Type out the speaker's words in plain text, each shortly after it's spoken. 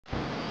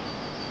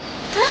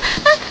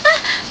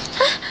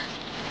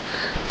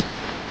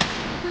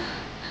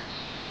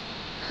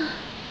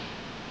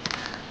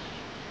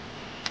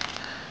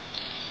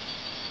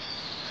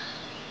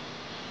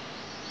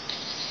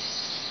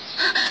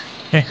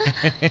嘿嘿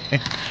嘿嘿嘿。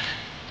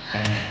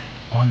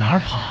往哪儿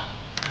跑？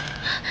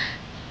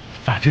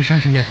反正山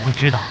神也不会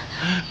知道，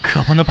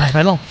可不能白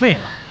白浪费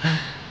了。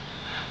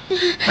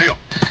哎呦！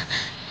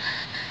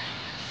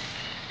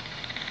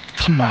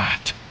他妈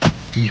的！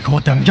你给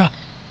我等着！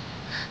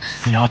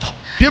死丫头，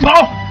别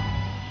跑！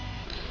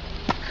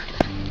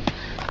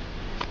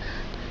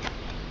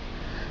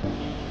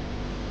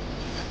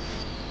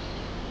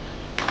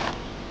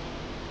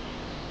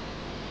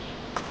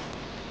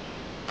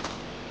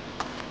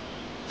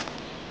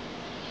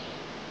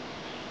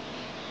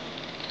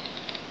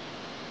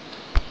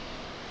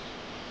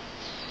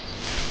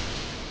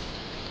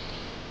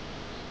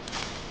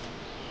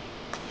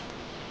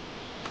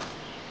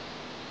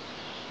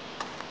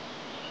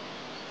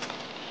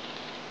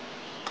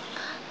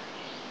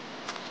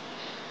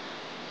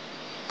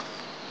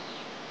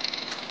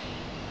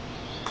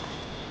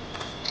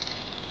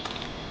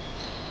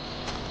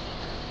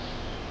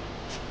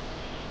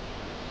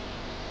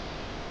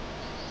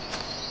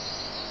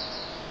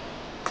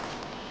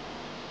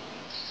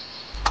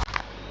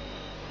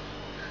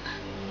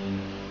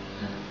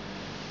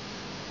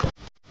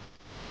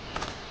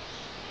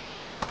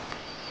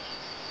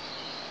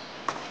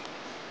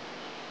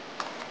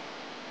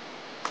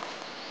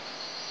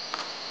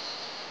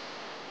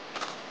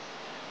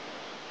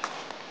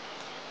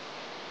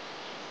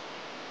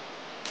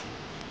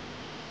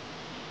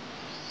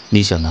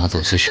你想拿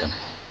走些什么？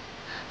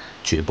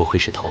绝不会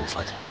是头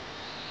发的。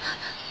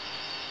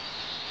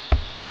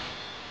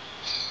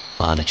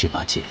拔了这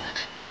把剑，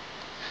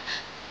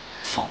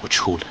放我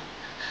出来。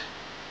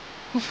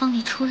我放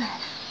你出来，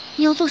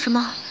你要做什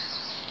么？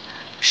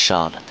杀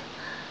了他，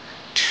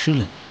吃了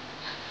你，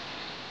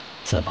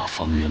再把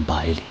方圆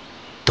百里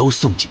都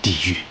送进地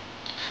狱。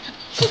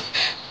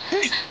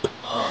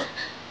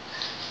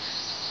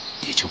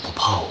你就不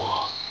怕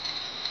我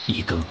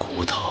一根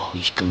骨头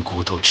一根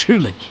骨头吃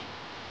了你？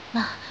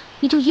那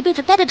你就一辈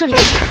子待在这里吧。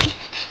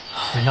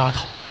死丫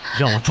头，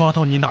让我抓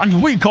到你拿你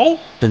喂狗！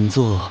本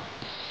座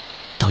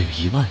倒有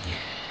1万年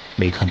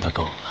没看到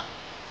狗了。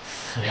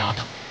死丫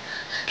头，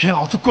给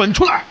老子滚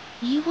出来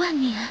！1万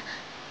年？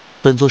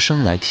本座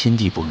生来天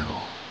地不容，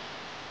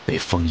被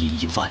封印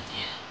1万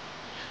年，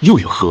又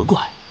有何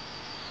怪？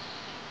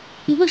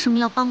你为什么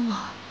要帮我？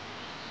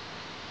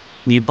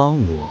你帮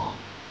我，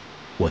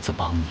我则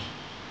帮你。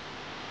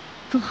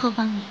如何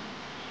帮你？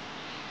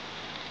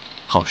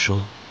好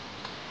说。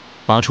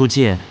拔出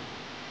剑，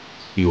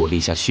与我立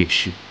下血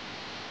誓。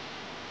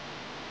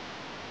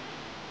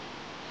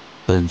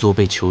本座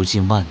被囚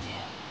禁万年，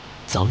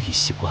早已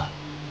习惯了。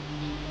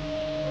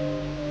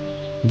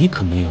你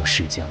可没有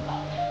时间了。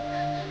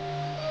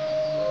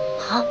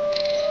好。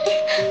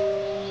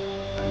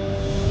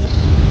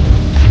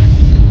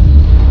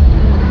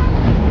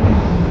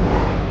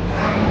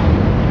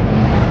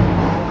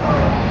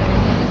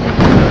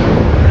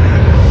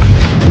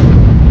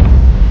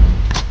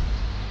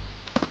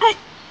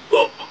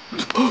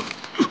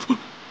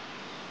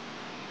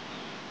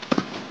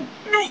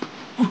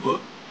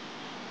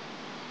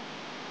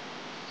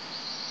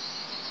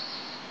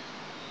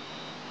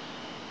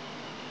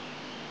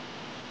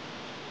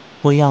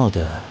我要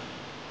的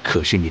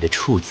可是你的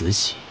处子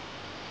血，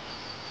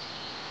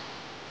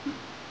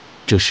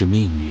这是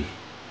命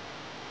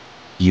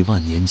运，1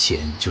万年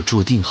前就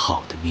注定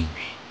好的命运。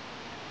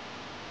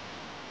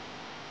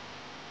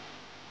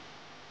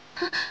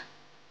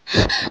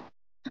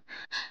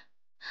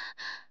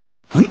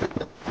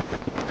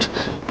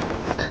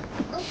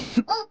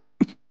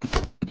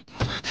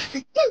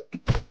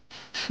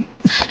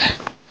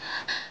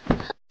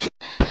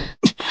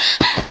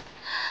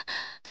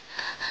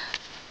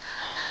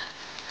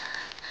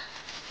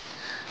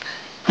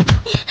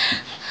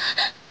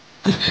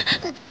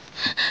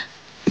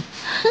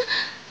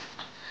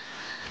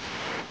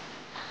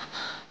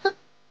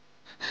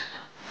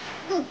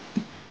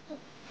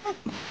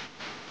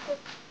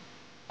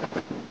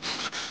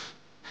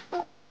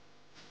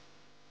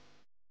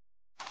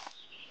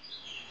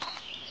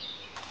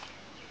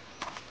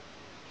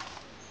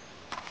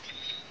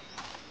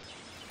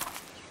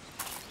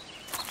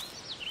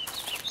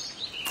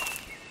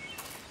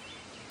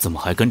怎么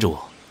还跟着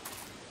我？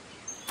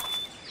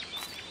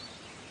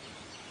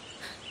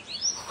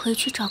回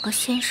去找个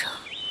先生，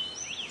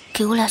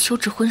给我俩修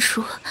纸婚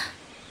书。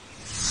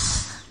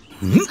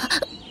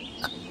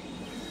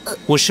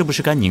我是不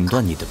是该拧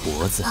断你的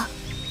脖子，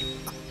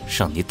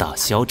让你打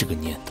消这个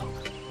念头？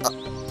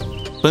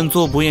本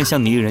座不愿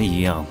像泥人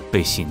一样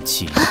被性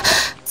侵，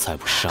才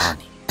不杀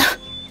你。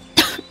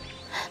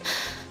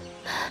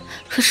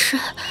可是，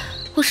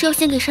我是要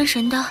献给山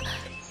神的，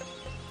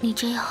你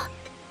这样，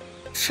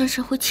山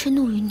神会迁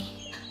怒于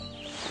你。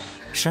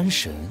山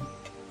神？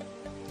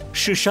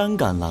是山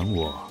敢拦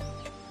我，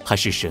还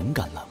是神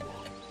敢拦我？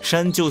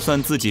山就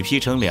算自己劈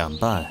成2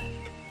半，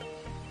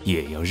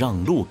也要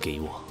让路给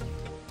我。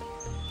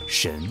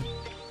神，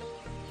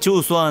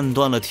就算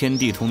断了天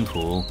地通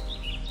途，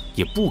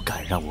也不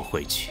敢让我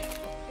回去。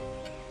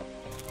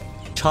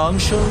长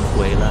生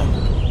回来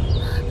了。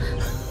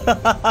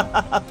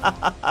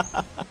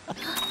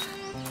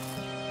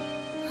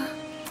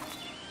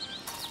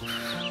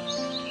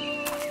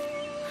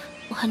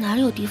还哪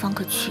有地方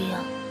可去呀？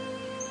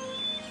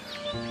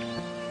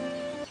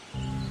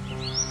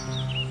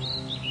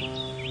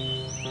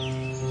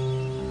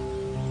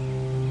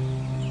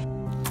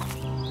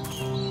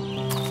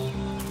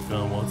跟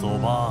我走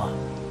吧。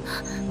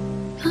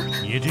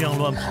你这样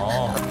乱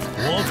跑，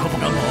我可不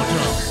敢保证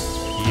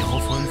以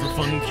后村子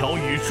风调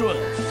雨顺。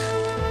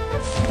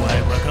乖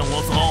乖跟我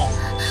走。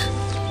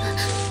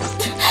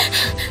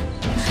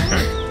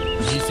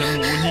你想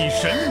忤逆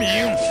神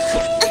明？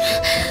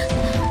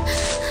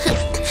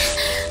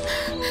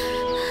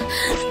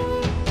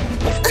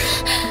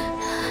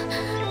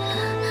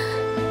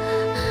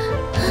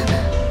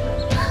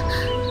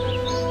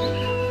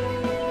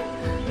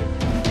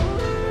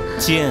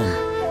剑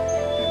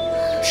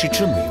是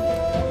这么用的。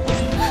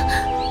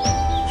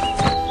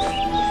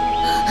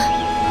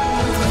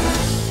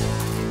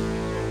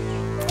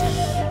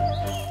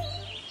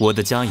我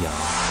的佳肴，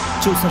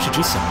就算是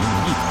只享用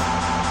了一口，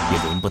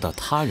也轮不到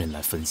他人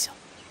来分享。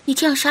你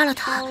这样杀了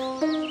他，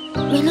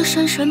没了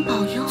山神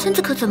保佑，村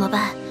子可怎么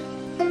办？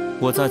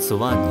我在此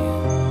万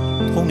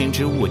年，通灵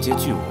之物皆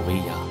惧我威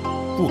压，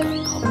不敢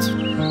靠近。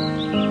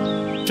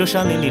这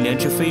山林里连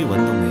只飞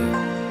蚊都没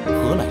有，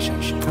何来山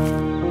神？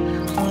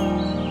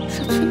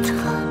是村长，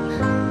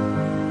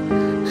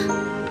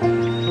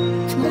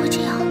怎么会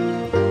这样？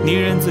泥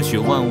人自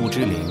诩万物之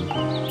灵，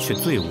却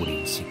最无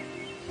灵性。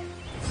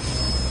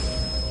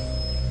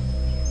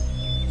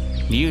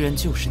泥人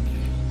就是泥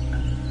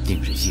人，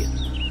令人厌恶。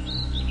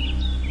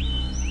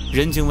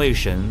人敬畏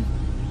神，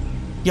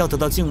要得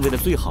到敬畏的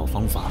最好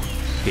方法，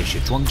便是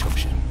装成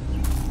神。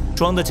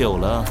装得久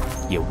了，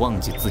也忘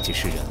记自己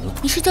是人了。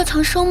你是叫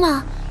长生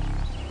吗？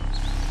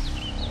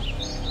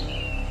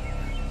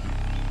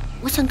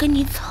我想跟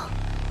你走。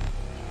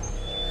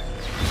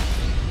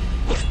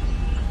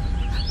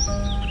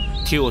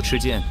替我持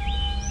剑。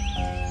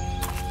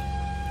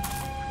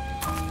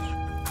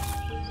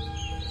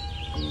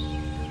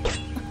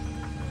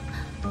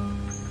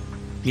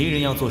泥人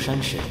要做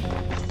山神，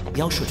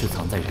妖兽却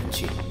藏在人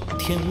群，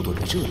天巫躲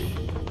在这里，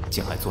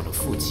竟还做了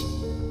附体。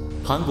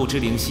盘古之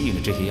灵吸引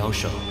了这些妖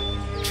兽，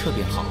这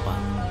便好办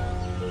了。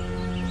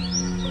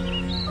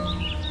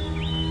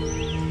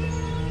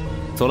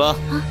走了。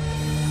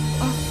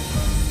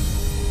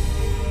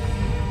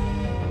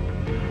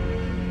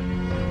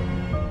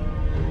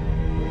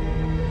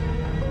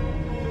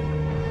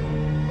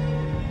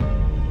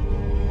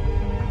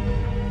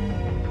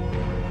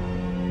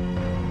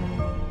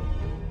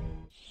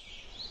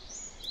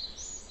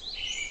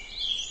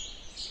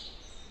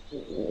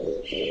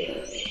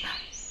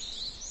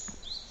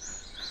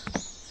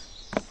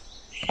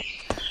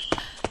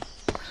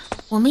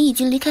我们已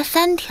经离开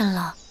3天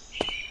了，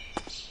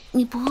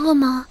你不饿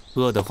吗？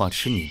饿的话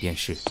吃你便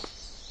是。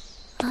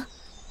啊？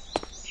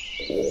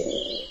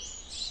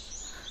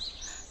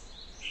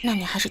那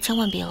你还是千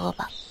万别饿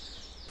吧。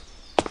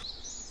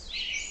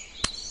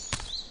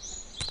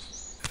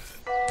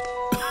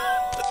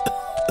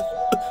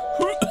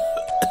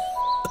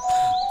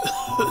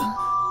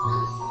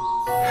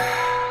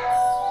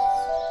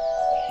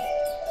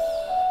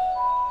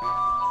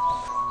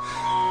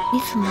你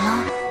怎么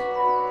了？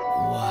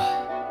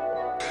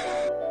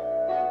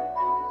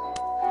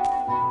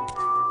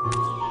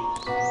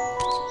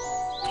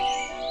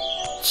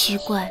奇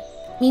怪，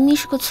明明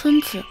是个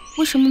村子，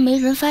为什么没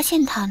人发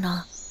现他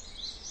呢？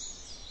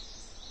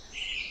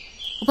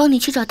我帮你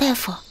去找大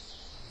夫。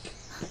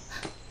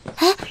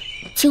哎，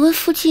请问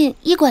附近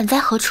医馆在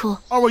何处？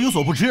二位有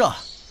所不知啊，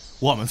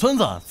我们村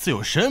子自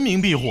有神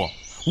明庇护，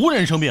无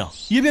人生病，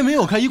也便没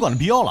有开医馆的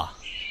必要了。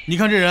你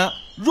看这人，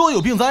若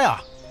有病灾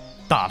啊，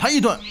打他一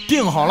顿，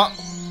定好了。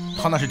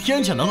他那是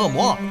天谴的恶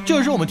魔，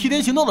这是我们替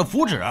天行道的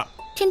福祉。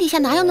天底下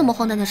哪有那么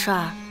荒诞的事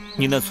儿？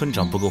你那村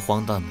长不够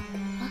荒诞吗？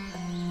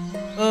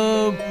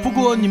不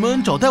过你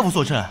们找大夫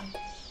所甚？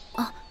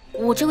啊，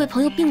我这位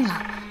朋友病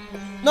了。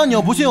那你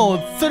要不信，我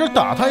在这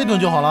打他一顿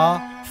就好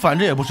了，反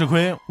正也不吃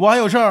亏。我还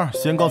有事儿，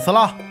先告辞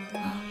了。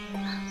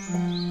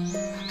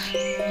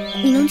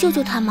你能救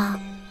救他吗？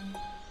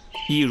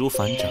易如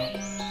反掌。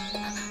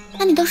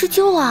那你倒是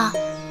救啊！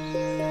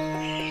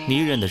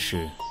泥人的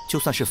事，就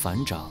算是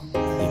反掌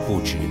也不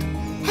值得。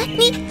哎，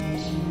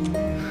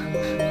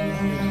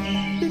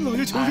你老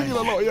爷求求你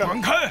了，老爷，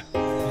滚开！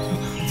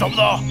走不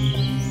走？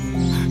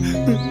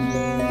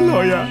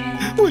老爷，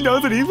我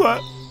娘子临凡，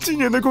今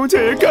年的工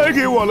钱也该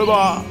给我了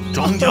吧？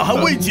庄稼还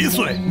未几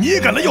岁，你也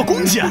敢来要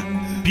工钱？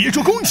别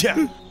说工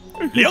钱，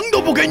粮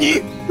都不给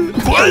你，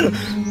滚！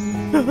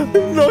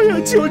老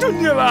爷，求求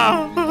你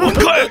了，滚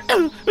开！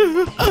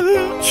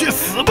去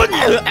死吧你！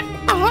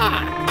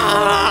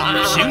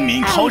平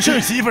民讨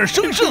生媳妇，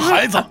生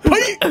孩子，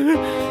呸！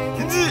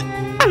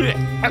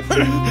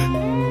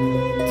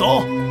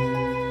走。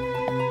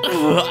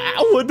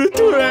我的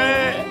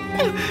腿！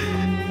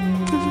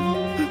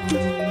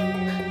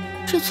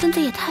这村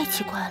子也太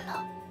奇怪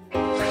了。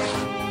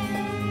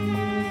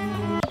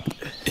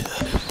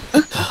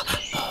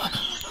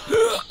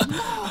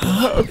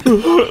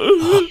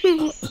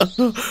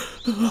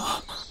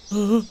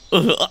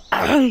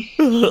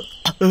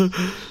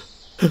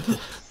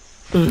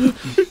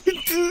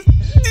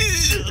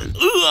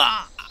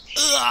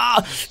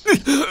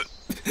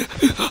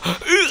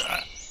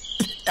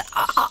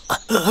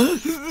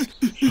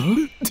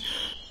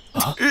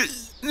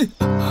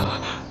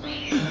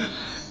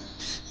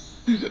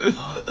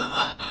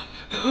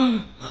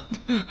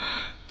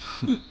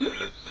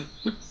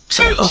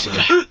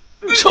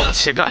臭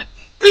乞丐！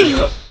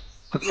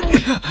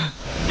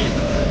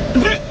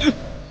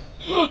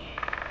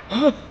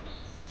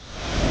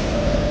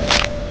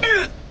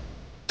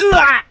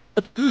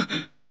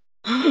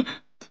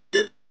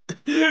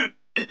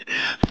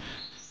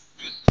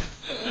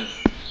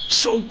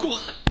受过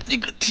了，你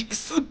个替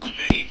死鬼！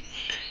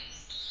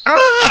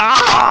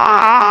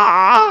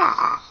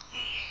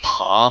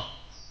爬！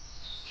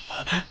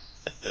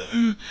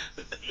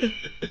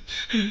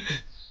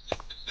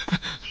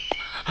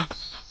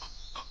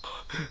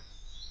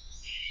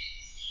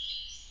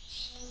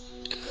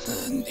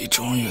你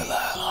终于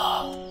来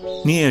了。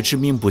你也知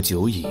命不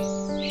久矣，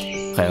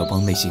还要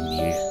帮那些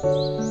泥人。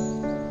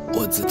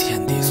我自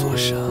天地所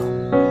生，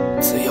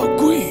自要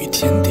归于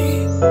天地。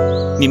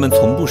你们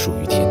从不属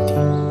于天地。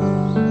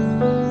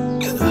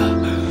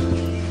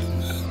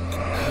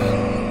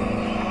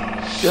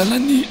原来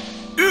你……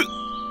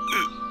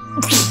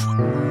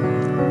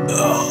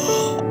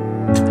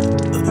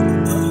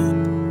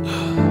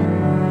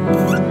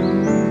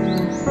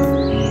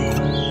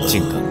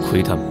竟敢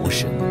窥探魔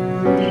神，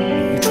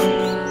愚蠢！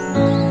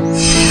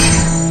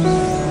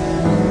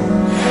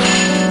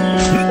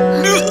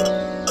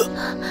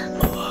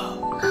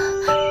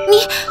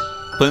你，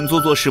本座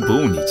做事不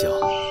用你教。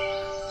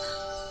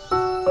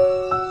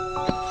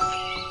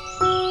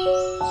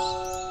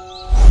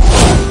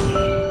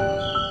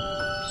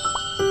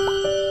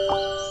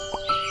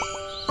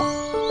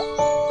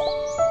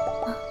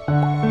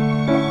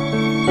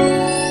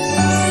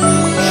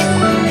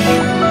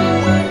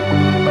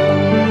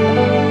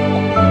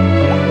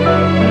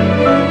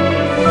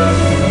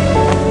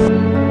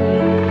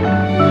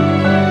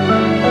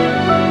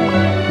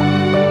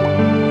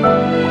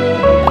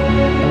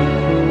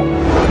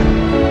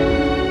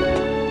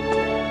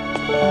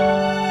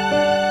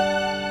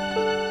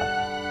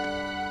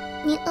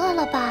你饿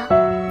了吧？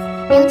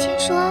娘亲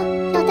说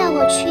要带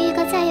我去一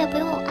个再也不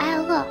用挨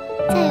饿、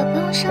再也不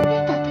用生病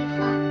的地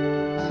方，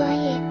所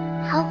以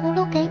糖葫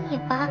芦给你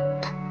吧。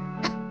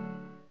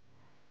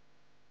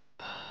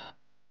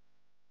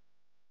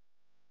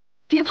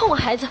别碰我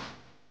孩子！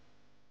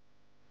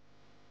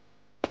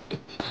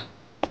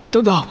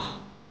等等！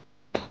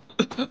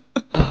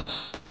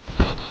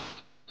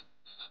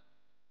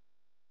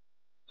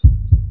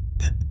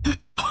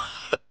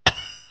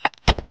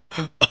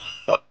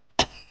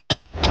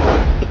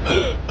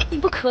你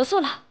不咳嗽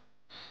了？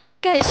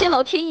感谢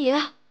老天爷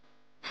啊！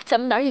咱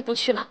们哪儿也不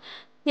去了，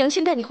娘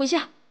亲带你回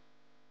家。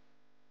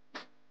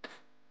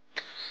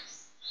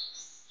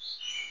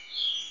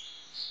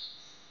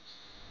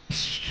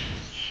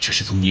这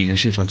是从泥人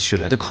身上取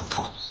来的苦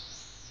痛，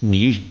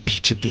泥人比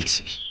之不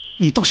起，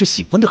你倒是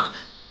喜欢的很。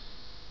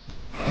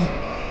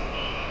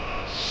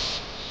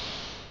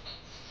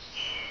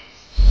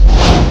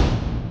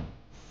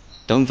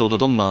等走得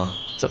动了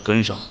再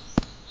跟上。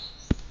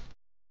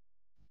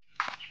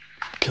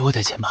给我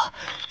点钱吧，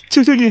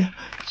求求你，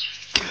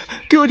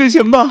给我点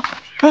钱吧！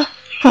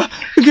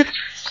给。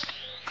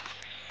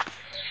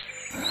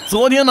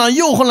昨天呢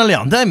又换了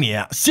2袋米，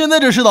现在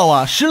这世道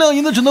啊，10两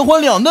银子只能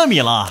换2袋米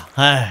了。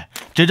哎，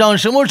这仗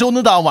什么时候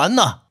能打完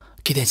呢？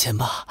给点钱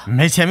吧。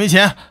没钱，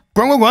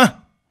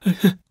滚！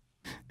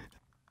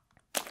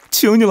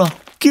求你了，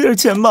给点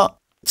钱吧，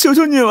求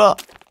求你了！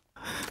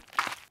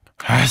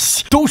哎，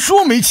都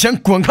说没钱，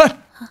滚开！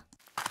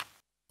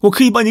我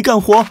可以帮你干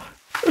活，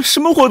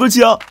什么活都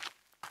行。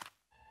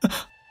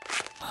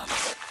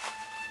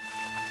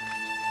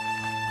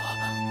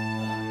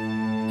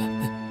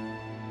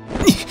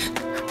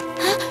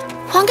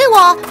还给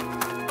我！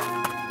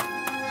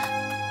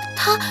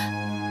他……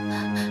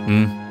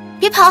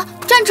别跑，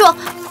站住！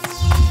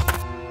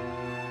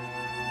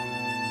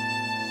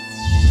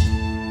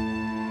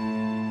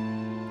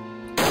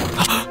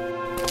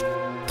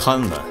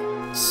贪婪，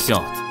下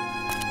子。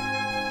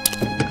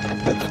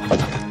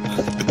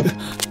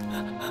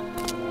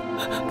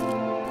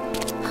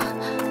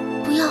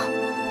不要！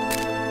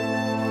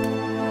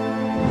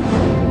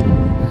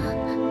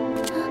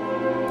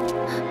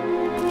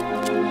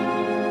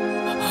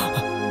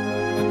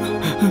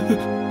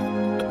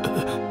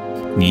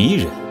泥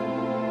人，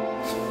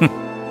哼！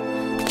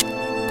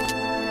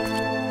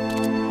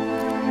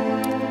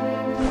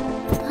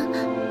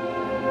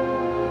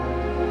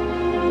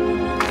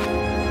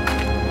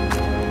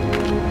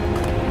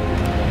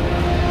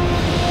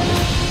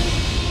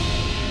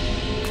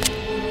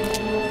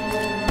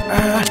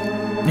哎，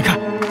你看，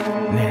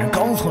那人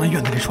刚从那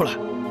院子里出来，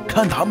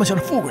看他们像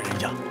是富贵人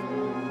家，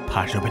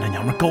怕是被那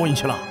娘们勾引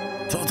去了。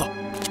走。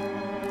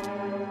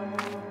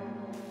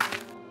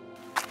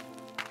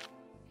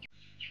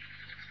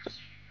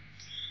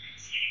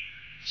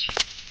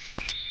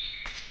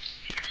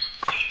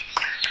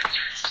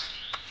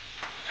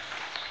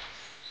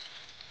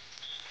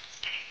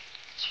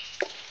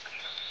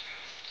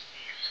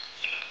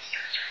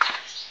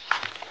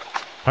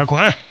快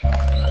滚！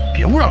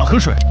别污染了河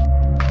水。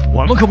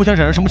我们可不想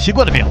染上什么奇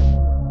怪的病。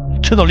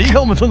趁早离开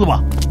我们村子吧。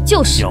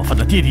就是。要饭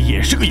的弟弟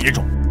也是个野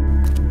种。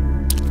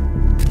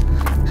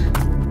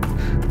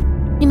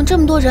你们这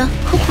么多人，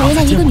可苦了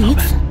那一个女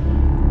子，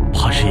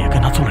怕是也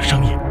跟他做了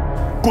生意。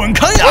滚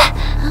开呀！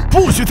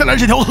不许再来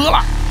这条河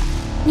了！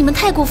你们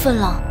太过分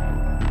了。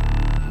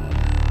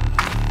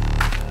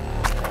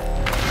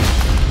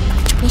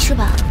没事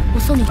吧？我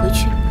送你回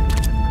去。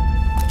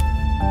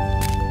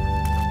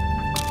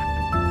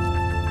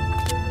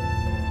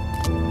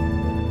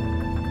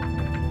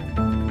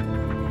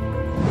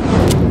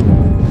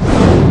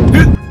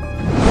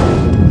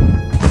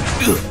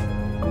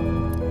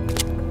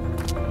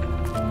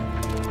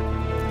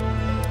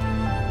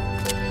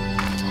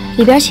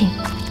里边请。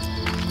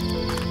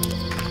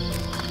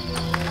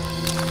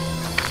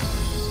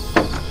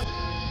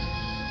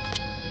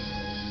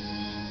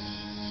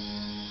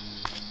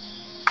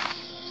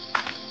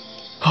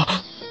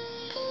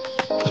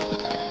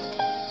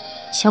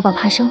小宝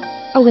爬升，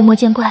二位莫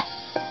见怪。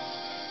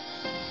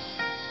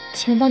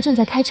前方正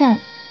在开战，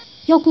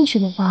要过去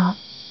的话，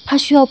怕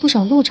需要不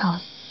少路程。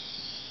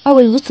二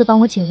位如此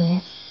帮我解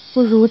围，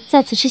不如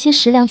在此吃些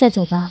食粮再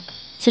走吧。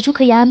此处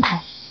可以安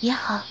排。也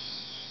好。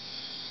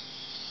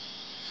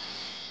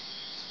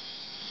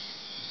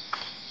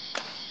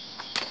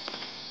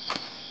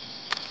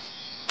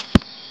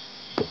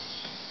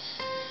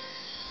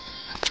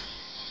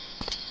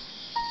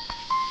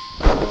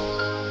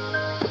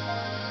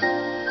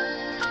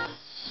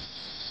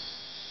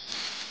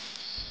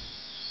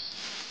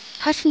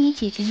她是你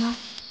姐姐吗？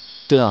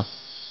对啊，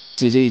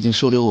姐姐已经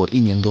收留我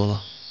1年多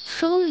了。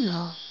收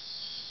留？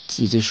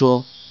姐姐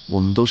说，我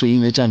们都是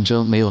因为战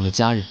争没有了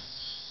家人，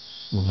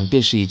我们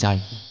便是一家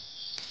人。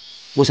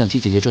我想替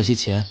姐姐赚些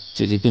钱，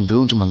姐姐便不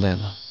用这么累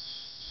了。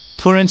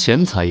突然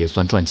钱财也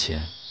算赚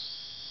钱？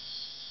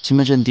前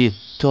面阵地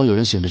都要有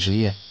人选的职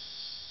业，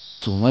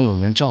总要有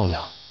人照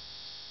料。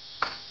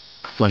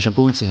晚上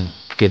工钱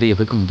给的也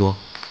会更多。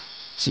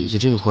姐姐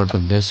这会儿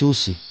本该休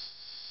息，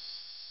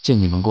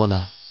见你们过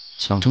来，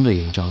强撑着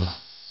也一招了。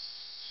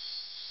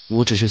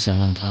我只是想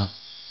让她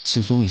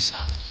轻松一下。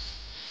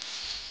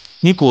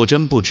你果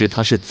真不知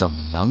他是怎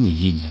么养你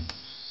1年的。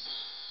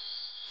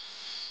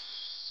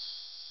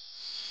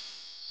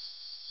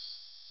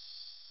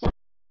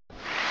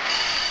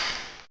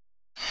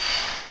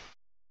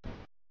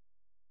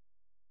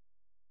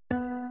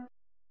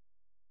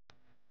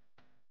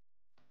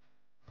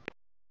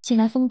近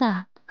来风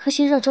大，喝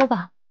些热粥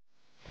吧。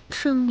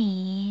是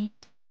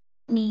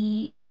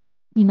你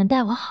们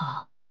待我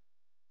好。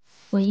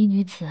我一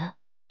女子，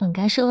本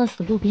该是饿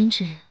死路边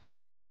之人，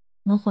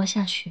能活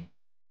下去，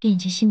便已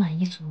经心满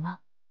意足了。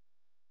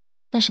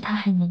但是他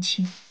还年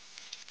轻，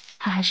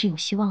他还是有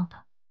希望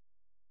的，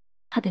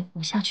他得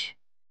活下去。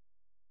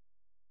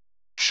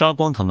杀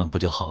光他们不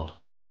就好了？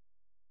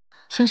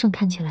先生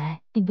看起来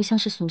并不像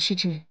是俗世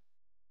之人，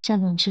战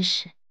乱之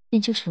时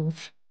便就是如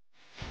此。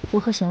我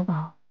和小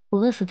宝不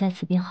饿死在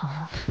此便好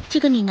了。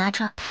这个你拿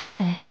着。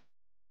哎，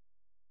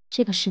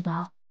这个世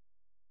道，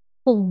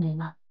货物没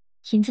了，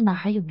银子哪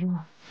还有用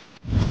啊？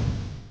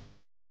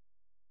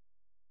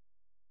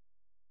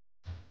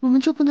我们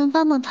就不能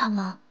帮帮他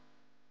吗？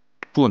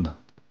不能。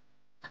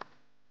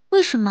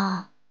为什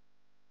么？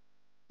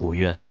不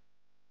愿。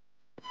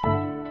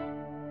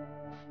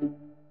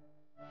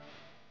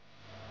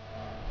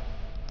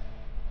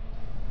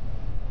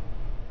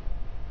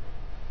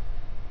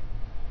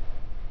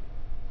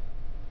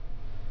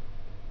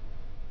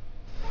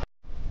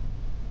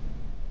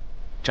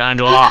站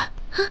住！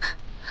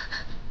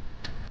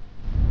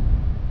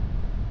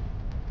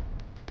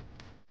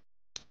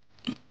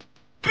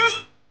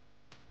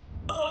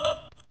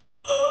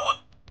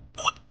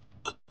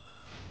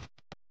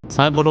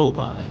财不露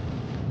白，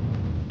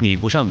你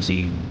不上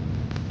心，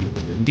有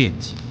人惦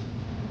记。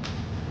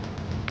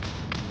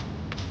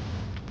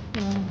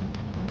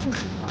就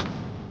是我。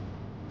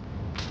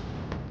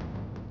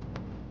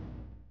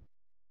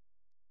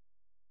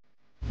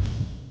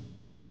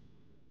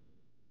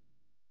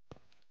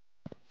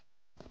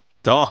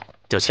走，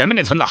就前面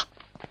那村子。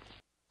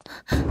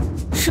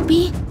士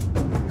兵，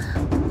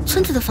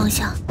村子的方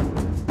向。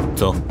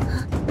走。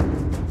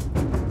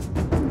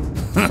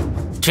哼，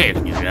这个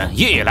女人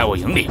夜夜来我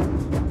营里，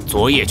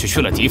昨夜却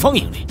去了敌方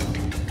营里，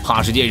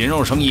怕是借人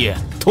肉生意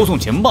偷送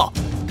情报，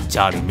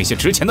家里没些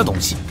值钱的东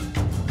西。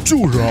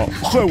就是啊，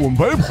害我们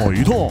白跑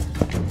一趟。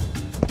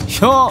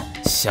哟，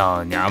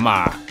小娘们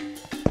儿，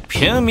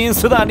平民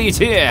私带利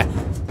器，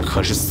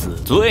可是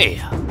死罪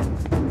呀！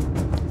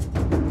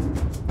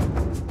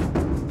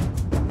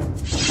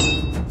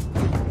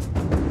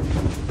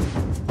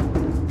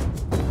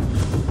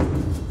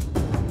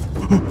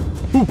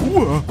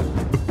我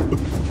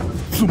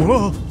怎么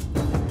了？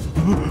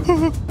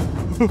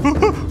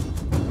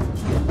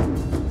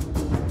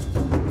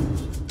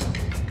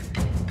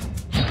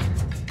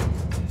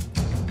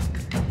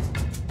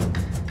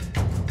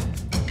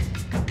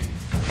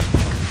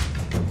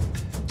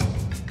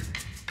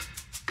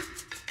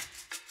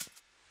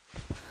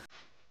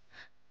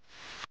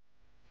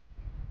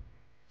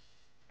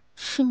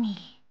是你。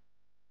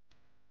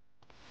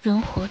人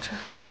活着，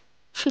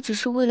却只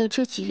是为了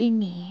这几粒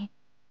米。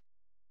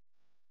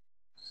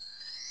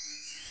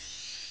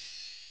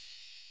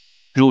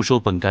入说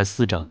本该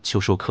司长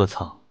秋收客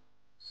藏，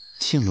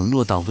竟沦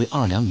落到为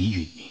2两米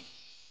殒命，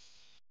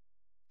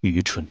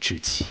愚蠢至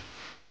极。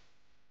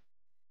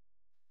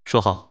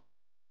说好。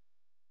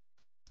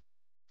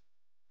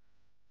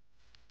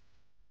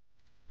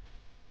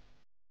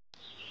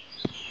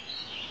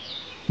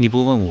你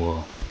不问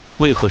我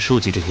为何收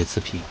集这些瓷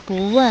瓶？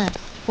不问，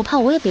我怕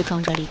我也被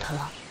装这里头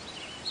了。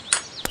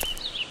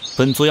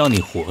本座要你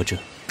活着，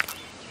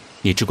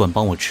你只管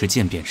帮我持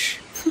剑便是。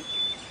哼，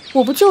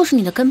我不就是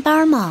你的跟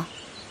班吗？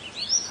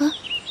啊，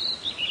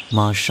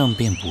马上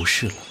便不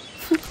是了。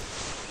哼。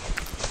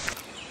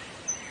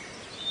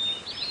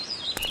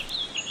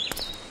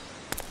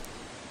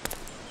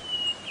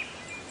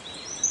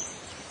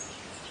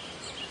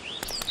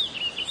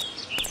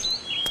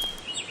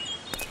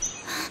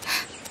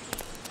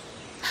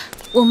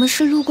我们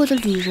是路过的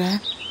旅人，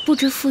不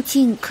知附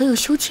近可有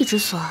休憩之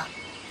所？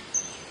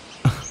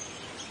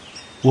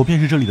我便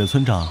是这里的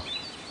村长，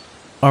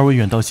二位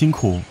远道辛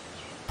苦，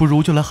不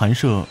如就来寒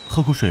舍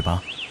喝口水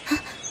吧。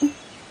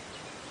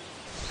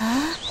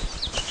啊，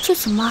这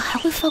怎么还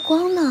会发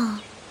光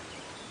呢？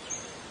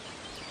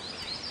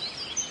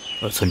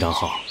村长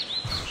好。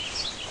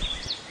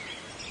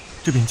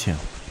这边请。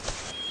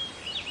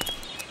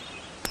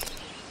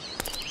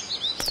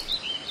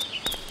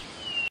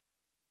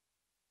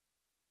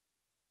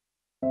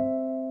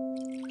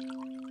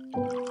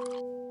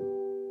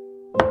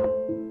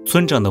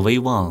村长的威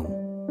望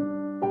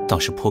倒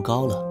是颇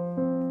高了。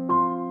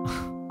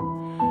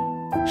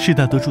世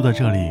代都住在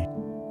这里，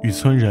与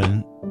村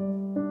人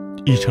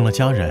已成了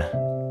家人，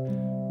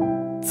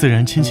自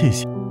然亲切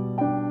些。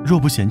若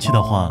不嫌弃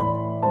的话，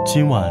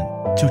今晚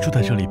就住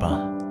在这里吧。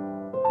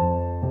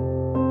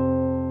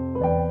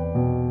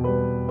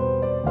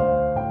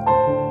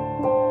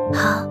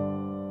好。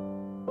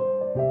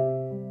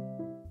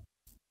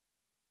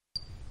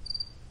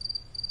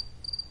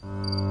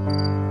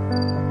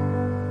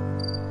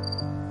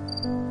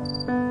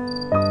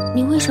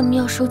你为什么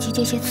要收集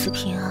这些瓷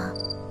瓶啊？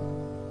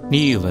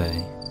你以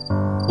为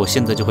我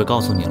现在就会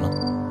告诉你了？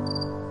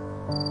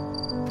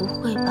不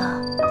会吧？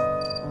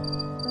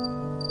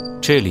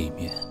这里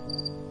面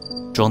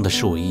装的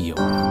是我一友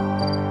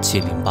七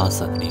零八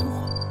散的灵魂。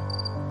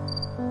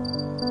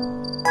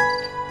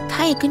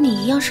他也跟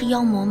你一样是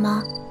妖魔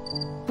吗？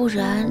不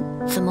然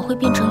怎么会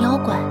变成妖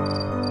怪？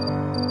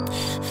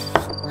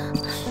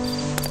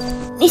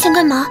你想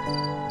干嘛？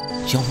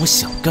妖魔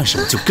想干什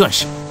么就干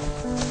什么。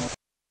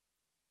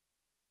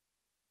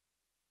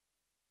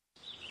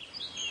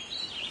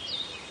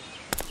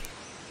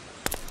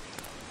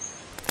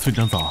村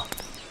长早。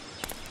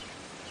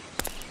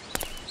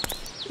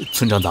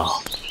村长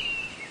早。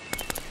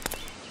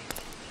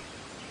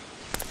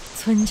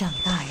村长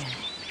大人，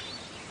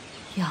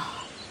哟，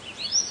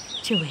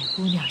这位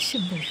姑娘生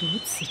得如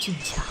此俊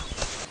俏，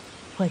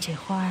我这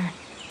花儿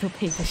都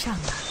配得上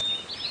啊。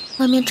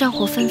外面战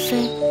火纷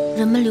飞，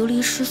人们流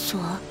离失所，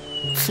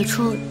此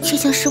处却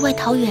像世外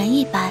桃源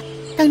一般，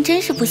当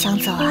真是不想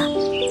走啊。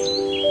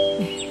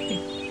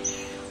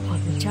我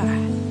们这儿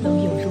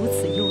能有如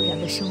此悠然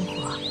的生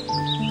活，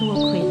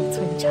多亏了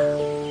村长，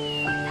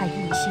他一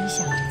心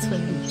想着村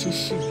里之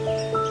事。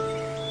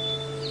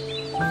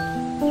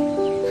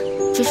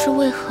只是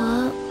为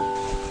何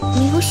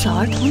没有小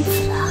儿童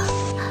子啊？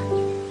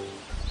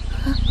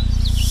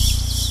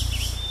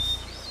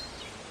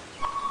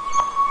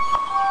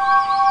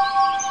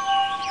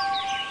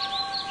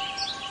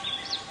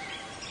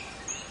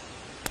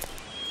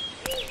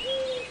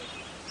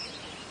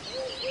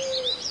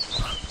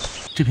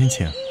这边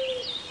请。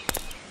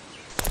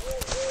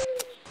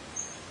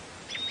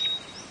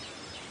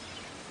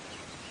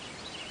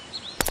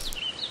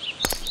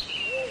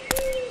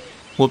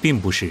我并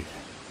不是人，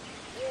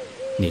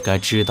你该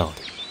知道的。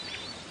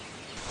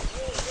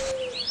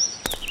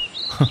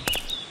哼，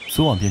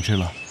昨晚便知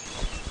了。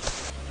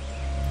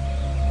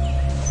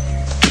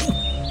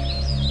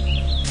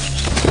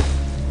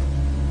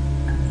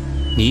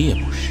你也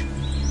不是。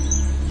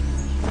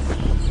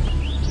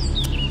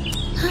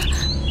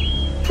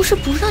不是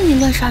不让你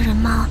乱杀人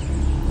吗？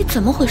你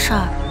怎么回事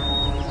儿？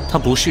他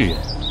不是人。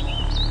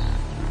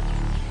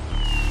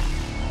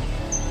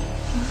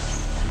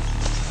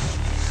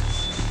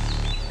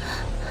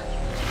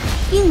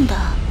硬的。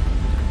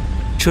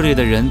这里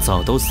的人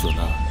早都死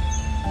了，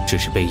只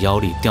是被妖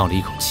力吊了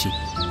一口气，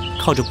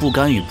靠着不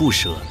甘与不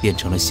舍变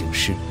成了形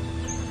尸。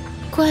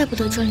怪不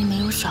得这里没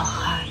有小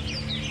孩。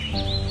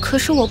可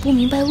是我不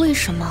明白为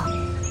什么，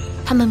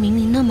他们明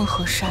明那么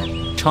和善。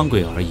伥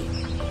鬼而已。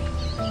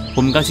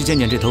我们该去见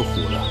见这头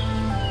虎了。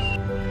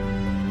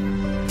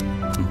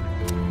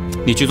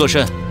你去做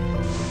甚？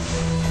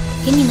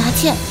给你拿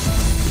剑。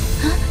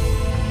啊？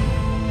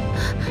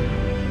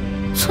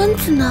村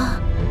子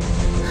呢？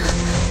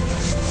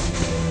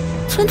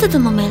村子怎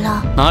么没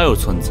了？哪有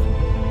村子？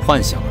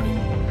幻想而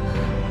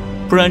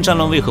已。不然战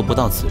乱为何不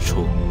到此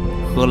处？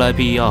何来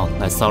必要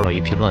来骚扰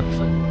一批乱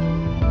坟？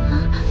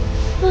啊，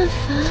乱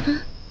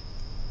坟？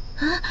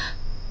啊？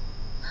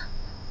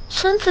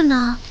村子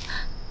呢？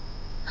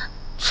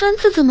村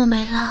子怎么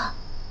没了？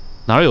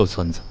哪有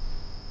村子？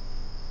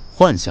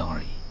幻想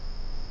而已。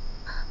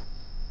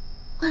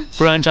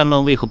不然战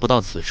乱为何不到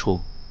此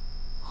处？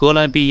何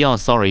来必要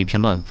骚扰一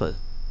片乱坟？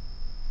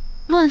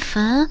乱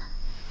坟？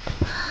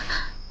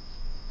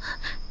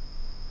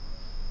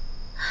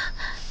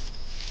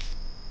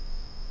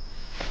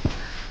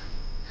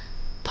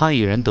他已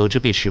然得知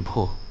被识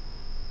破，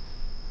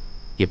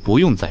也不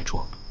用再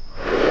装，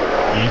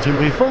已经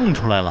被放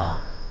出来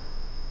了。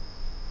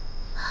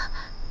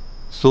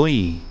所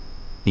以，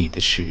你的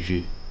时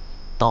日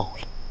到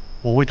了。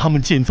我为他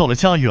们建造了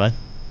家园，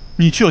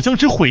你却要将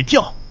之毁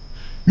掉。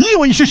你以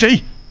为你是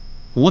谁？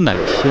吾乃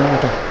天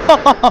道。哈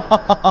哈哈哈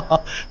哈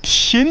哈！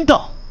天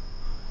道，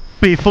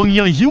被封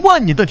印了10000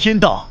年的天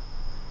道。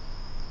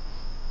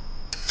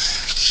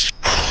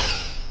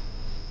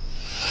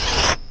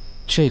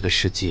这个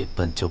世界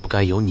本就不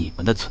该有你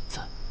们的存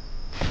在。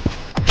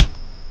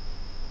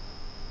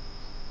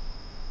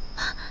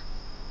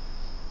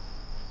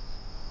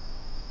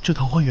这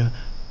桃花源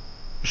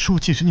是我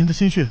几十年的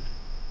心血，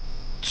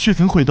却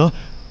怎毁得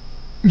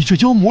你这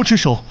妖魔之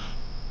手？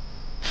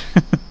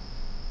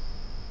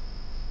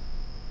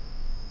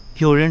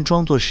有人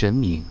装作神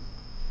明，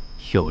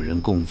有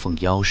人供奉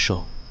妖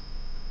兽。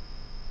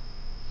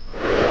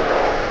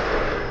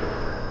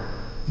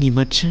你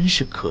们真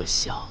是可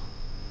笑。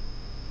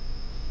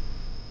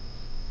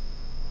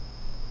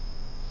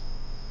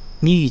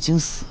你已经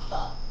死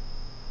了，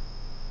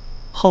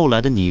后来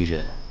的泥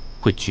人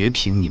会掘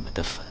平你们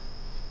的坟，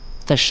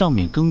在上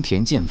面耕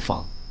田建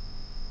房，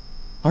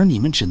而你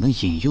们只能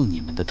引诱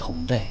你们的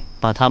同类，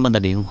把他们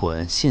的灵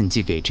魂献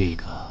祭给这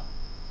个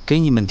给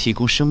你们提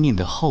供生命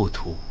的后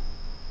土。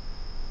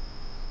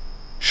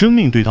生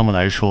命对他们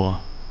来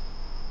说，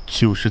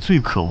就是最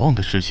渴望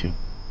的事情。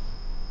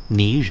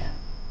泥人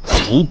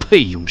不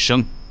配永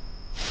生。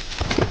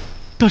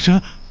大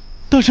神，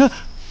大神，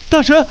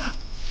大神！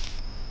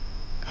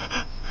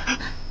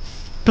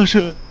大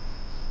神，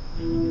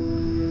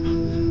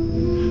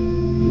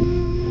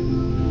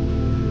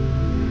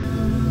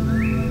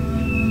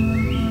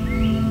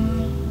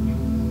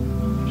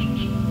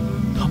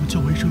他们叫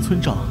我一声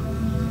村长，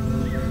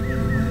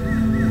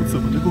我怎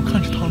么能够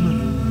看着他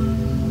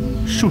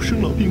们受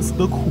生老病死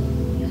的苦？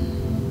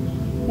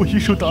我一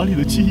手打理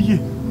的基业，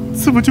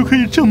怎么就可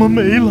以这么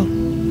没了？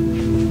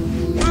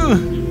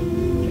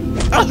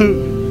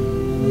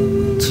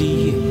基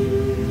业，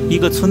一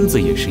个村子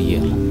也是业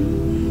了。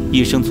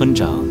一声村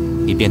长，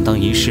你便当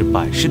一世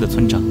百世的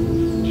村长，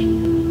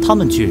他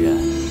们居然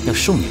要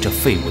受你这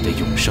废物的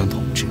永生统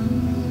治。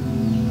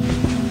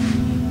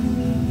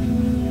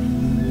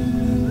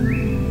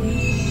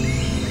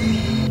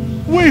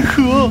为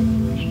何？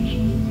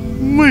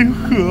为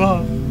何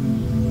啊？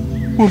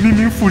我明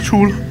明付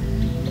出了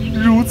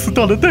如此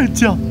大的代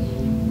价。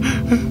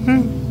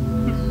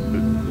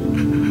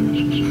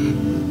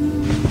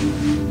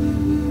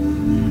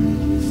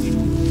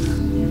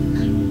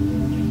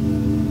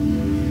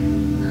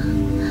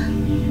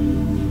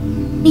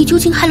你究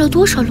竟害了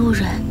多少路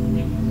人？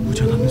不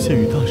将他们献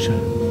于大神，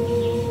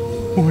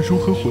我们如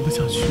何活得下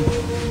去？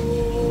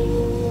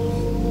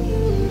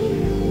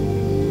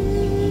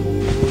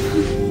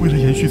为了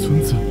延续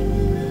村子，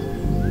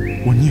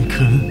我宁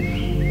肯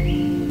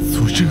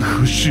做任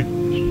何事。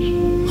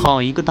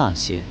好一个大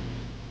仙，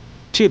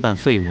这般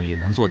废物也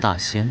能做大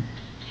仙？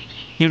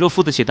你若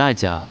付得起代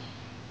价，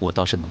我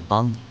倒是能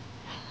帮你。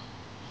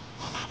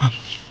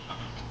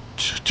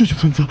救救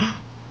村子！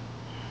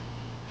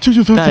救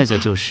救村子！代价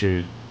就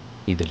是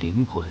你的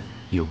灵魂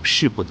永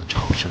世不能超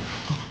生。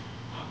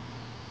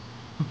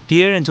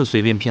别人就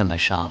随便骗来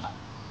杀了，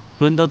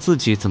轮到自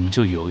己怎么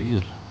就犹豫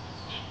了？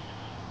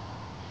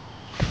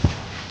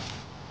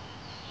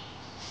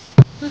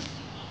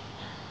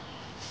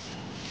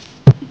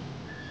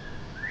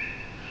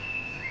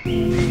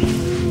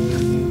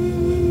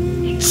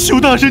求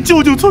大神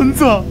救救村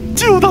子！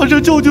求大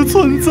神救救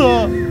村子！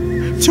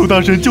求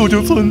大神救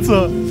救村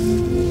子！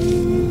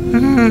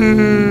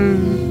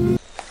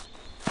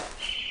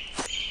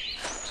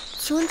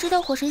请问知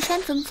道火神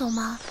山怎么走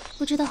吗？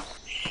不知道。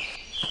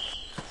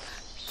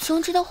请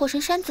问知道火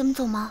神山怎么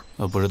走吗？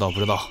不知道，不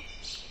知道。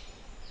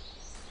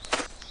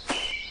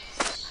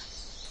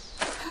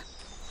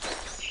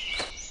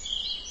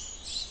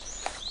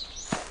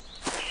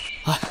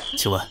哎，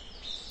请问，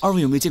二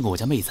位有没有见过我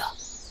家妹子？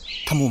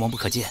她目盲不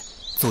可见，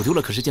走丢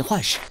了可是件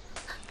坏事。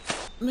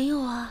没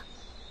有啊。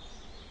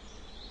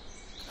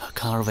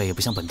看二位也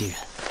不像本地人，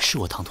是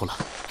我唐突了。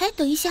哎，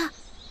等一下，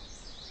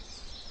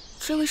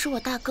这位是我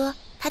大哥，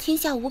他天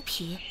下无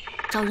匹，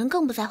找人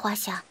更不在话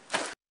下。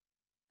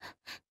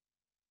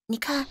你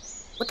看，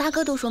我大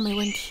哥都说没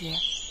问题。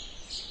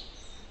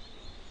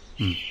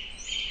嗯，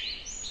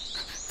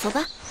走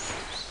吧。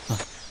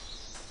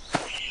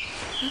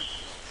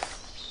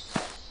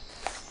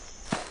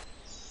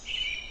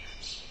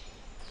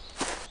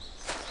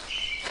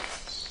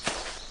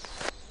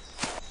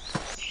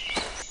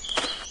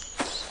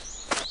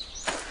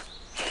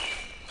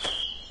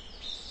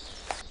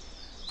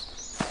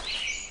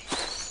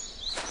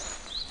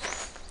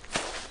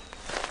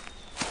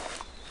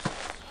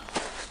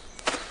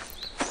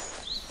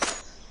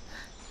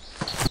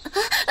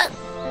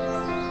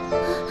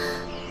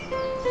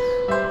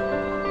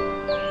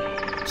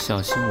小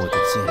心我的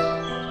剑。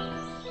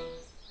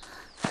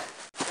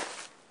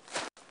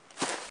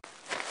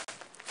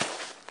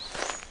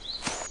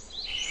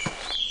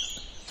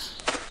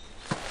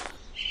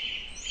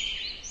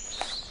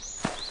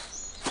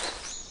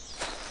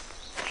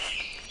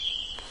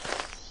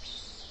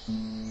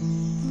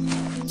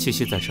栖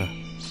息在这儿。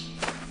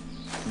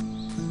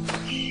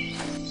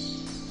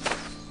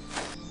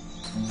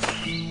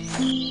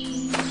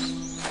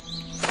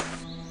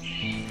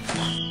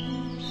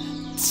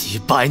几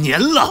百年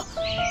了，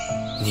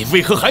你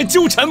为何还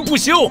纠缠不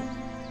休？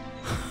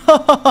哈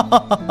哈哈哈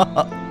哈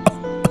哈！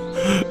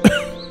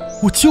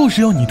我就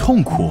是要你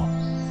痛苦，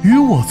与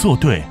我作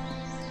对，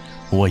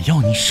我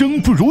要你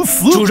生不如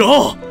死。祝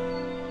融，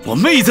我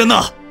妹子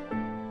呢？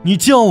你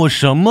叫我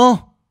什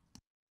么？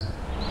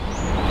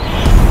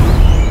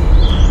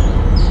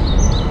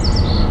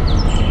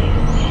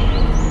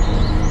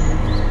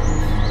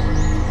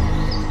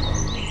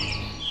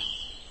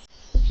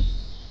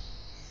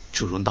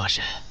祝融大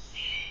神，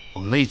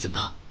我妹子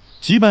呢？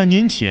几百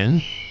年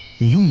前，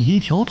你用你一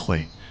条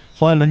腿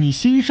换了你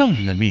心上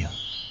人的命，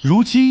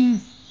如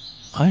今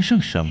还剩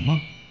什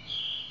么？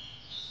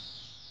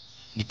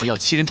你不要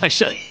欺人太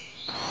甚！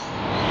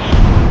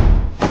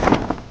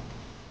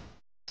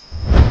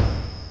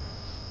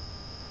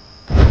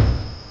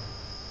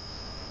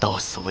到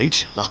此为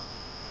止了，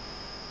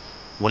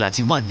我俩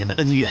近万年的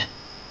恩怨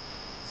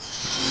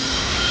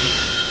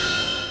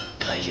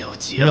该了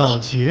结了。了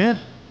结？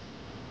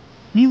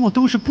你我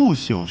都是不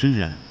朽之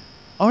人，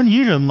而泥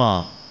人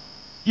嘛，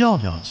要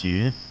了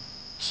结，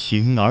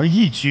轻而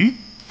易举。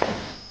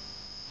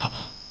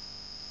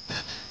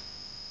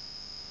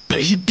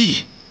卑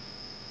鄙！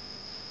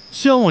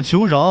向我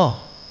求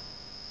饶，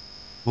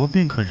我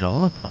便可饶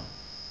了他。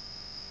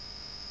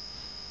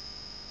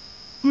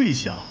跪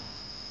下！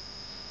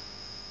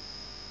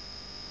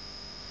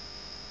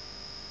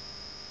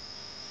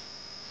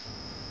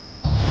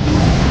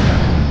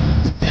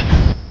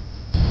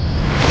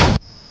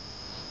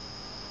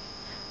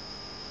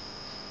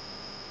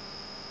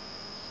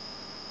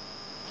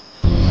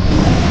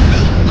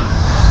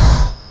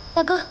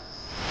大哥，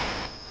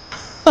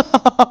哈哈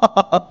哈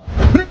哈哈！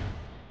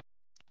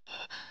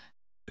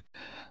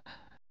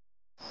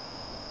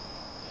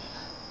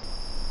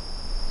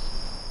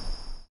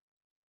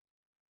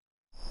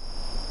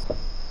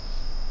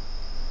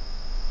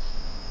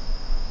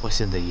我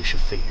现在已是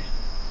废人，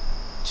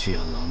却要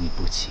劳你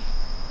不起。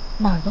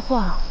哪儿的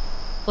话，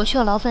我却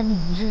要劳烦你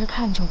一日日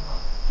看着我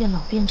变老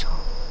变丑，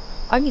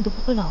而你都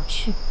不会老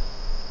去，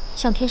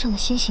像天上的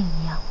星星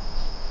一样。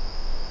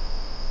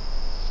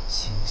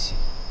星星。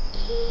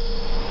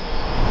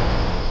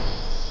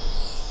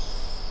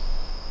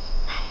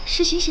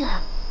是星星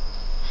啊！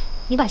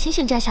你把星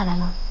星摘下来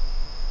了。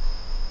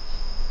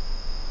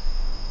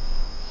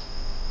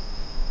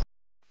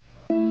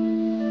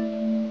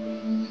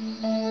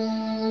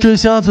这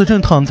瞎子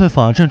正躺在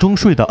法阵中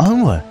睡得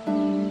安稳，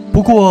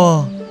不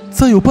过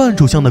再有半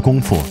炷香的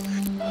功夫，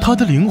他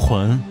的灵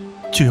魂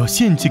就要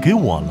献祭给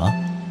我了。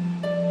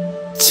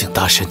请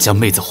大神将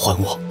妹子还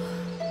我。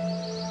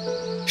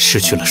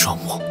失去了双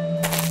目，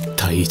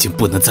她已经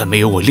不能再没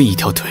有我另一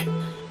条腿。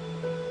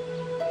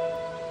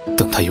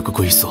等她有个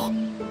归宿，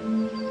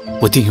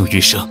我定用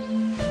余生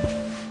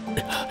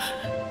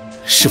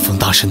侍奉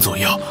大神左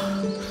右。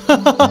哈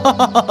哈哈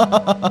哈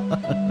哈哈！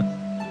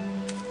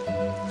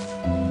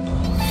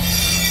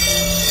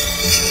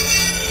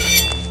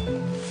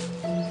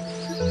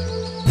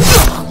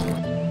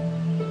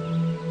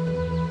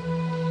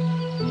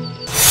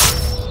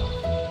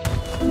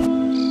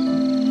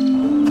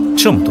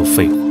这么多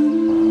废话！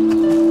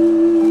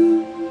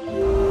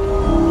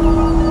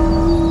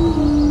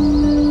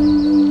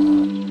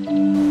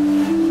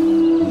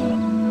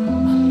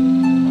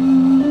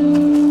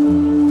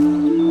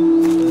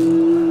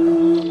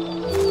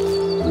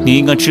你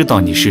应该知道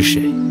你是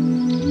谁。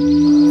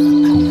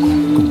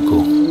公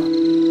公，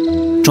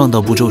撞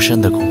到不周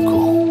山的公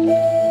公，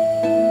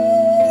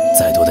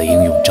再多的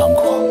英勇张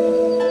狂，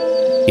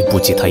也不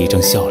及他一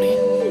张笑脸。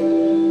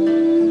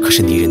可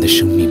是泥人的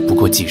生命不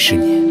过几十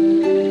年。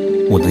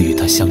我能与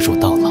他相守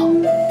到老，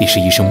已是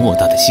一生莫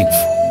大的幸福。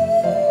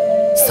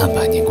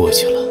300年过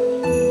去了，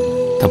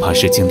他怕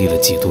是经历了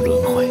几度轮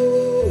回，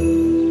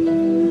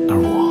而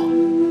我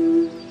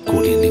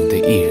孤零零的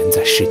一人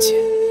在世间。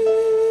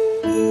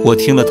我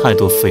听了太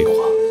多废话，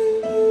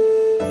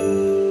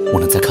我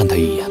能再看他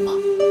一眼吗？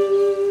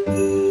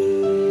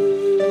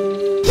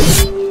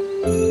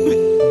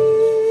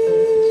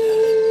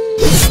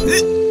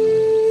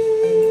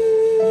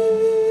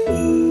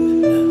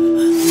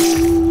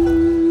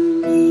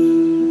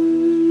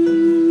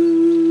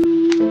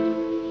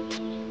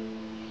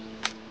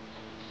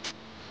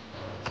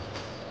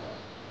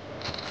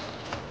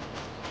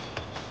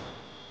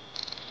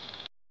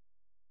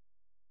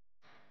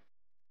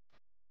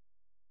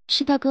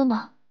是大哥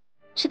吗？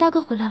是大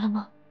哥回来了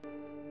吗？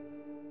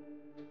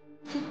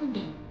在后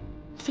面，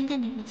先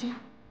跟你回家。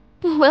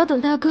不，我要等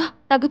大哥。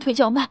大哥腿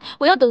脚慢，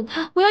我要等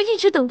他，我要一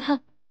直等他。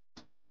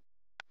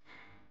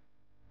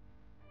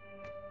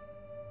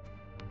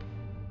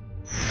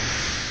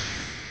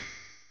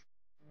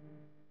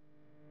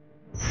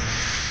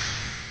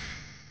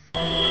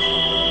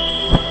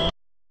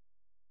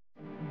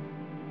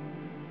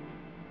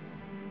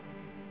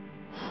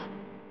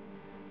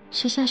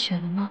是下雪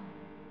了吗？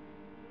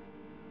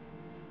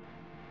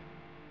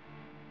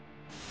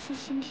是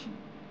星星。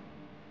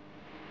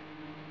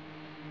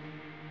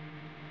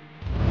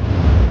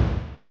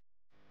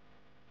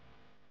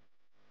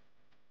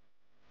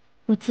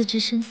我自知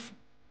生死，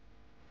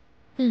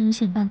但仍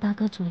想伴大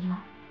哥左右。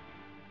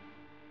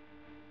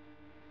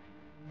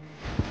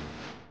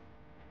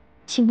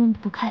请问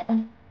不开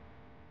恩。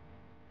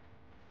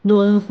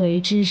轮回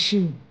之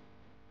事，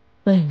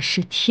本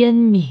是天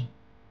命。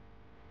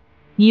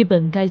你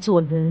本该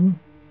做人，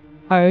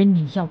而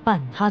你要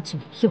伴他左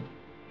右，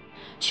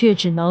却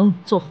只能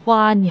做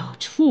花鸟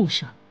畜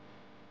生。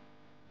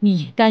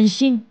你甘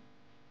心？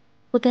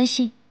不甘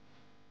心。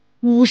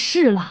无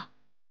事了，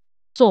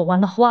做完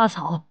了花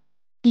草，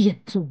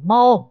便做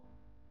猫。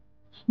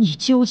你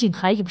究竟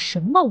还有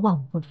什么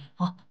忘不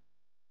了？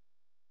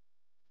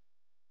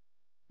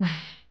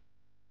唉，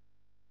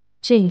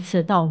这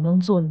次倒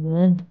能做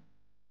人，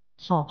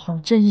好好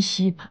珍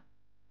惜吧。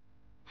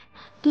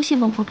多谢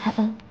孟婆开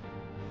恩。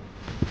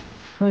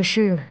可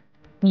是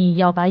你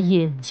要把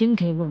眼睛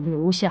给我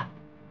留下。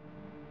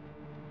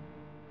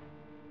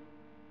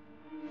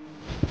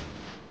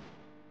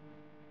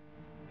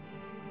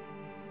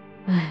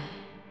唉。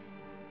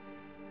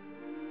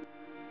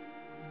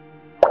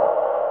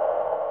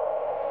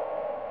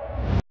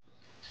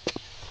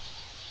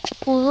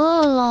我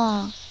饿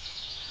了。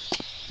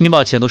你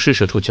把钱都施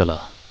舍出去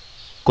了，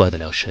怪得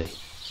了谁？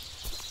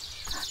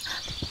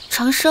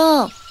长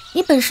生，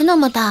你本事那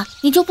么大，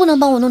你就不能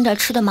帮我弄点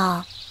吃的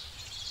吗？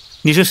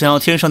你是想要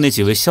天上那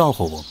几位笑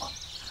话我吗？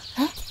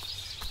哎，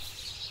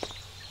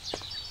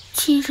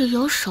近日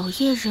有守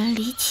夜人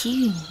离奇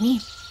殒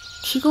命，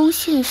提供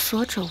线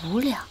索者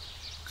5两，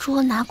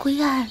捉拿归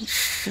案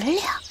10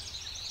两。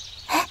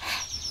哎，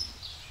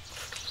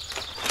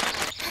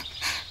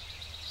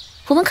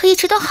我们可以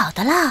吃顿好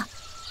的啦。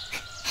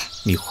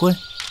你会？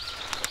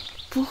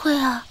不会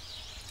啊。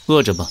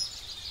饿着吧。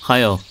还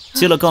有，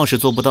接了告示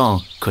做不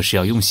到，可是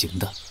要用刑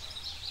的。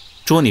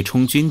捉你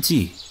充军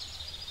计，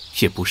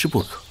也不是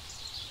不可。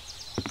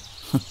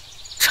哼，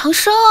长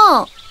生，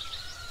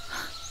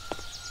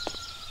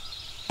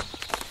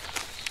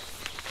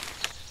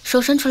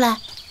手伸出来。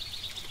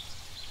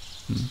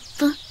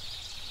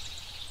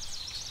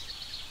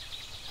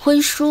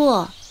婚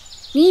书，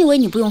你以为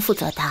你不用负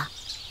责的？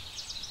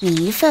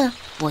你一份，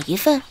我一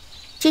份，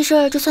这事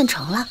儿就算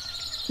成了。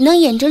你能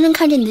眼睁睁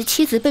看着你的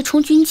妻子被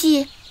充军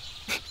计？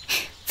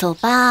走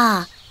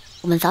吧，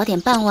我们早点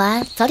办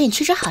完，早点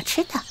去吃好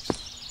吃的。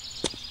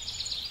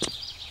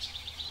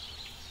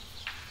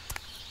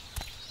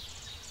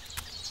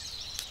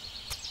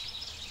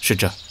是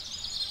这儿，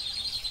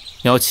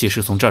妖气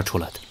是从这儿出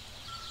来的。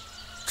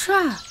这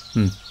儿？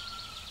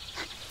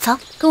走，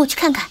跟我去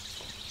看看。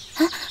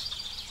啊，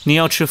你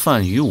要吃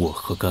饭与我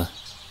何干？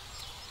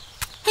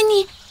哎，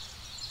你。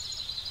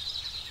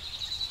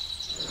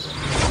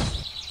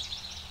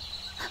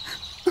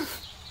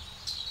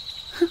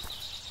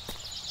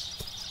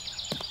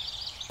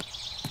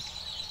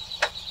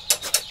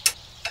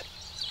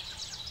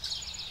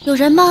有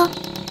人吗？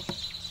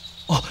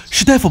哦，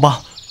是大夫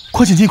吧？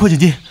快请进，快请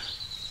进。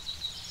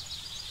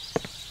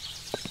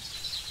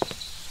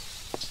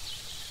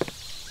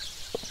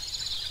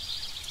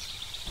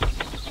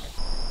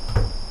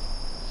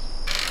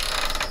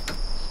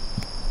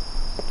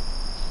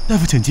大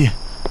夫，请进。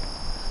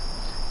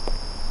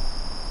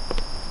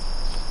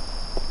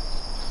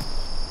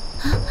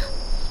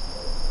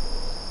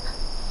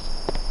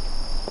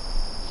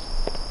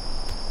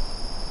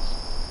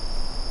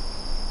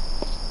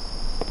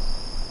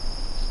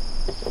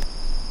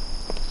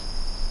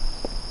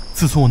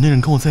自从我那人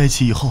跟我在一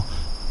起以后，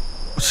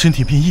身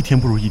体便一天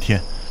不如一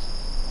天，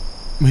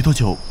没多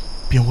久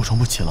便卧床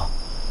不起了。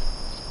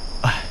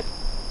唉。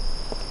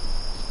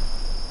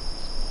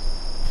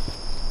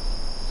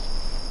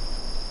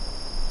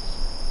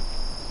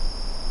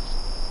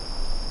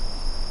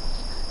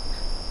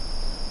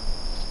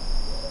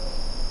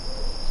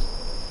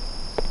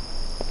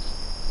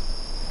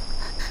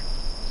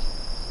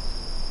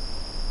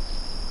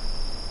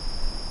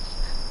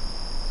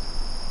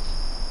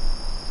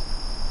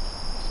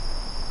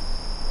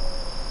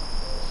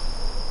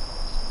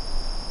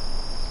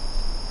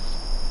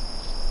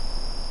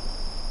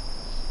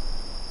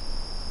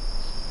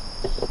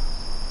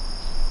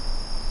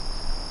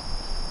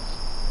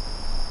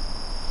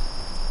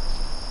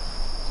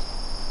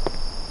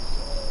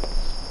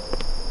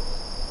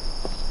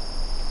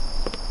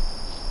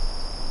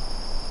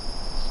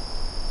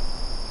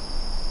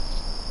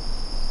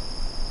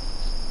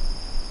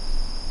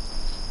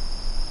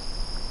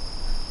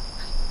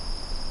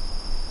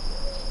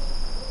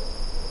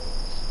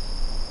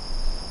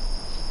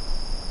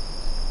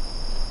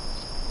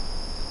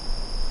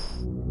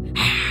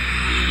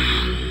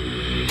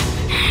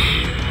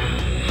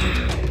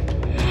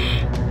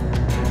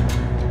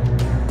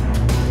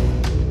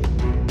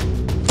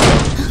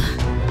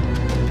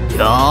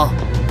呀，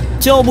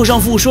交不上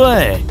赋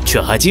税，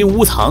却还金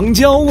屋藏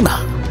娇呢。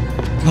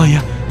老爷，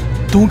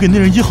等我给那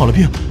人医好了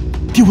病，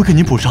定会给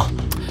您补上。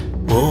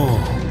哦，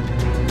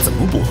怎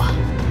么补啊？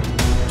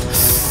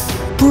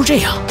不如这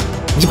样，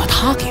你把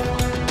他给我，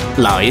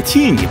老爷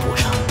替你补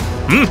上。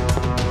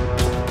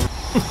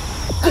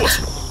过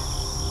去。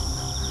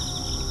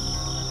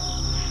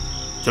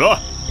起来，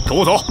跟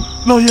我走。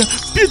老爷，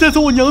别带走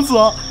我娘子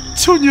啊！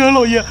求你了，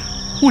老爷，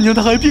我娘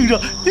她还病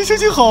着，您行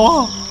行好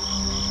啊！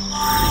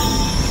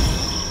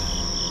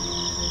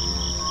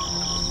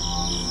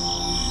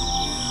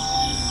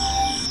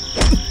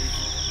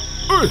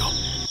哎呀！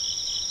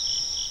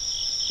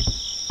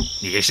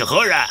你是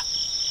何人？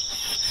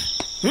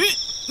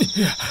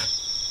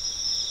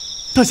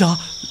大侠，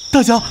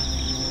大侠，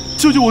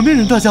救救我内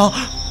人！大侠，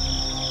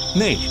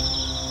内人。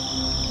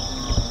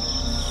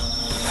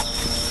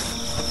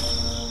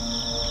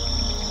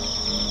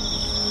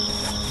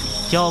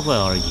妖怪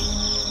而已，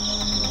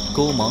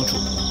勾芒主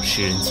目，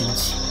使人惊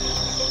奇。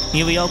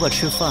你喂妖怪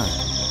吃饭，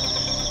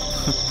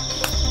哼，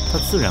他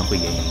自然会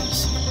奄奄一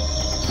息。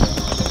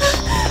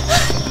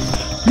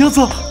娘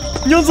子，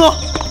娘子！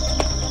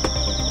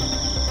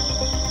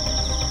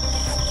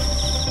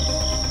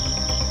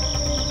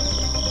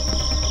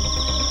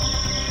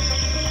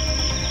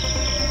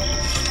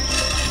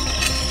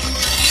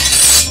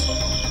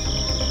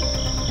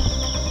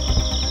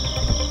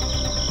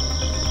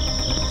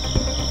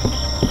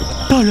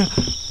大人，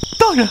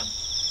大人，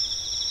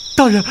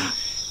大人，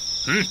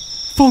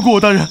放过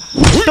我，大人，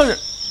大人。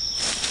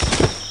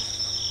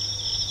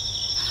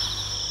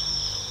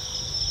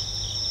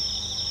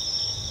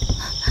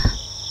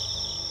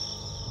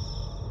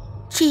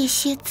这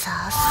些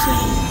杂碎，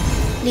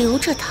留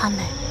着他们，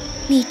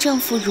你丈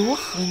夫如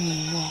何瞑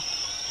目？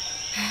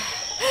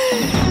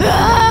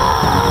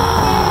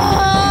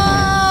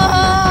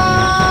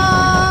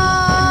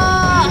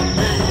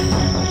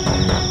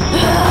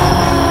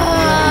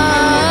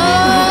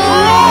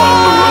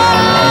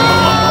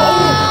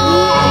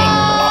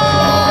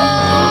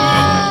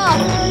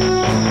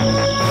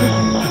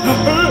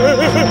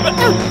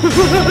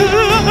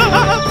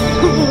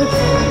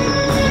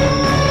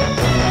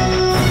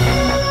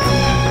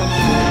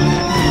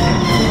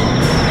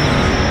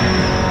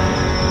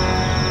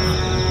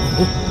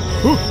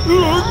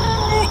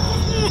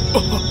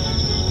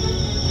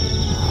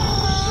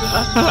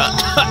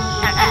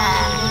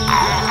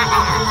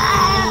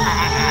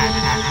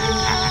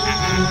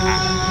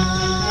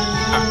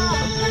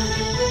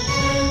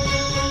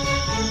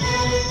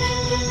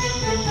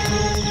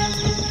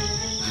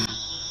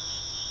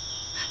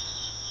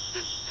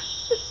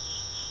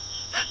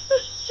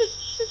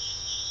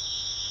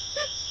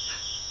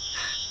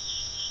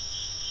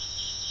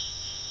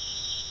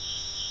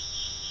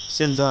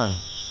现在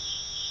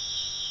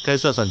该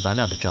算算咱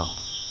俩的账。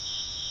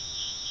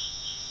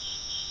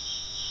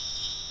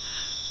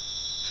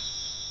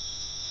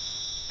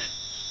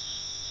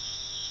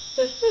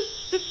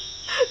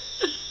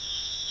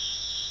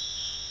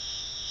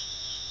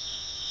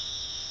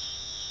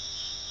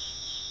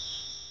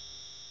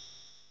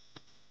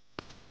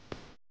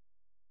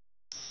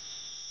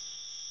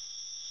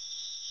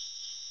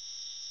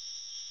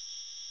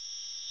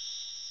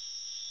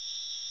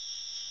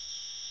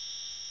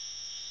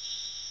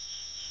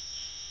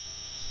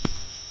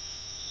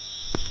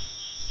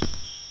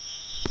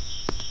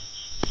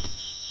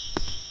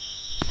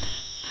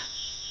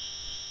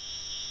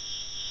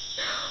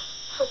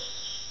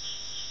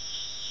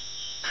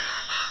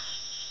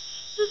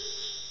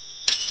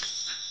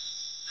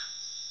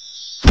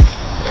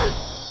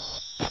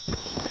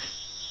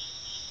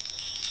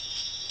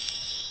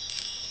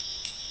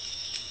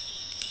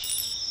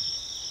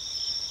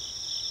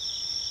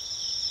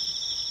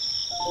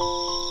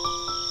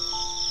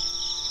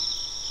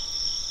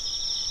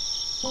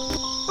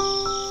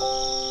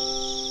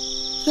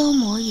妖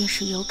魔也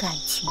是有感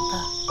情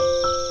的，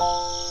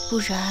不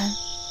然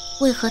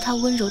为何他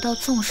温柔到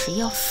纵使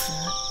要死，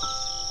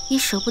也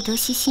舍不得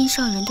吸心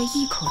上人的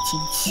一口精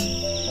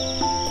气？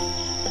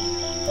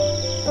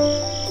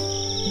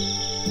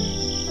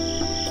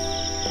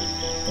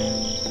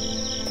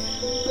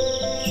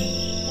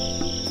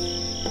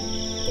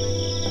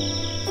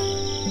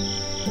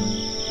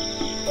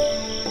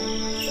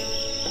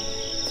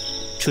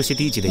这些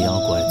低级的妖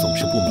怪总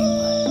是不明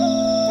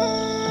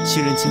白，吸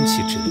人精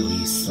气只留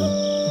一丝，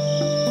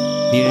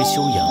迷人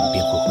修养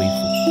便会恢复。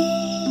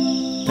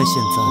但现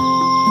在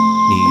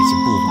你已经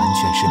不完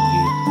全是迷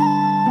人了。